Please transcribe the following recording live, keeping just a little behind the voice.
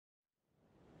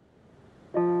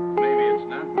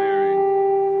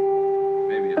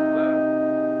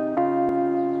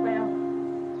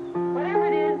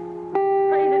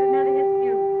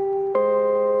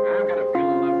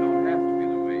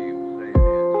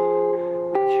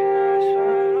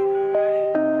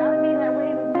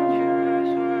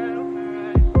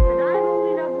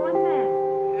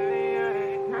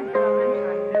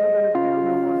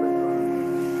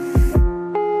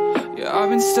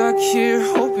here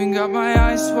hoping, got my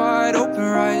eyes wide open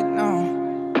right now,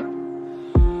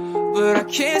 but I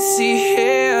can't see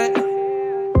it.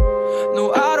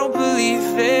 No, I don't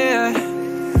believe it.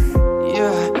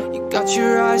 Yeah, you got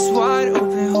your eyes wide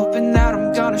open, hoping that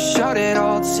I'm gonna shut it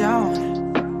all down,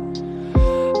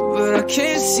 but I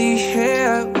can't see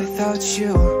it without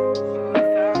you.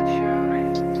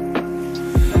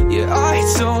 Yeah, I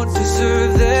don't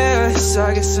deserve this.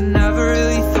 I guess I never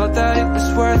really thought that it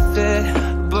was worth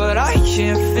it, but I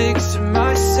can't fix it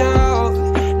myself.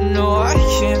 No, I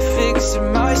can't fix it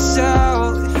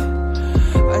myself.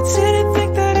 I didn't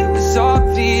think that it was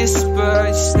obvious, but I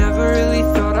just never really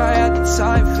thought I had the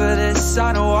time for this.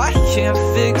 I know I can't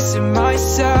fix it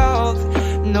myself.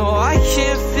 No, I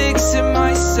can't fix it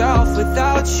myself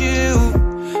without you,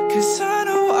 'cause I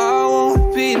know I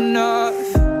won't be enough.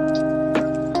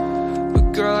 But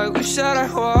girl, I wish that I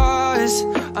was.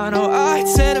 I know I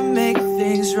tend to make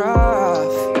things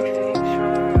rough,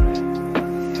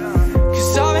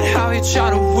 'cause I've been out here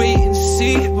trying to wait and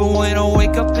see, but when I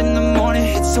wake up in the morning,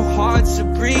 it's so hard to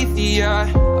breathe. Yeah,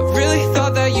 I really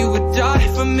thought that you would die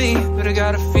for me, but I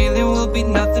got a feeling we'll be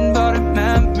nothing but a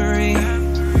memory.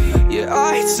 Yeah,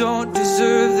 I don't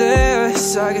deserve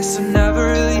this. I guess I never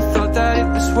really thought that it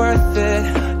was worth it,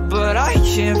 but I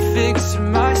can't fix it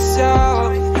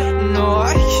myself. No,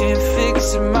 I can't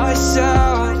fix it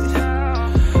myself.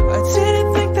 I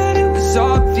didn't think that it was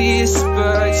obvious,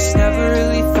 but I just never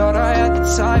really thought I had the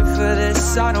time for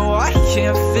this. I know I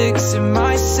can't fix it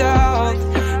myself.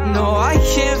 No, I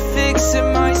can't fix it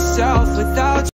myself without you.